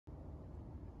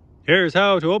Here's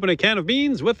how to open a can of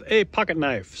beans with a pocket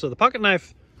knife. So the pocket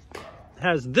knife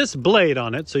has this blade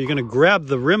on it, so you're going to grab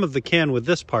the rim of the can with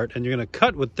this part and you're going to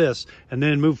cut with this and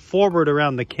then move forward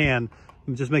around the can.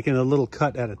 I'm just making a little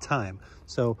cut at a time.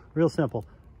 So real simple,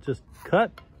 just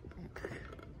cut,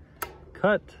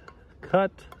 cut,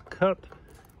 cut, cut,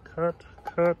 cut,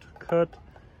 cut, cut,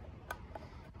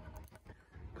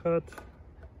 cut.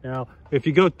 Now, if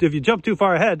you jump too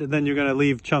far ahead, then you're going to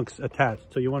leave chunks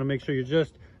attached. So you want to make sure you're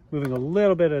just moving a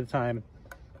little bit at a time.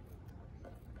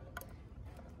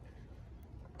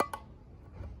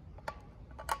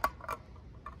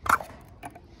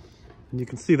 And you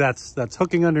can see that's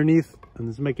hooking underneath and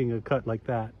it's making a cut like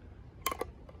that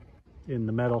in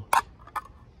the metal.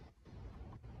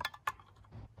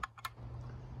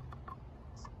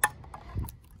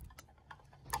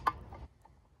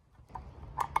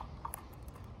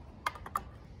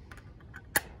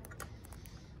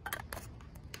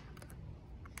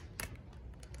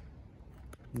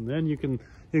 And then you can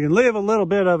leave a little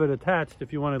bit of it attached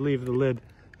if you want to leave the lid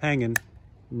hanging,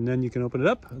 and then you can open it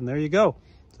up and there you go.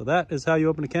 So that is how you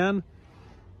open a can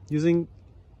using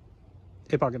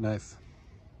a pocket knife.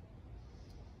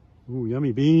 Ooh,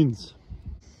 yummy beans.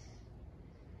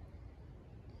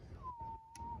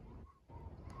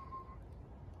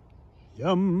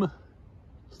 Yum.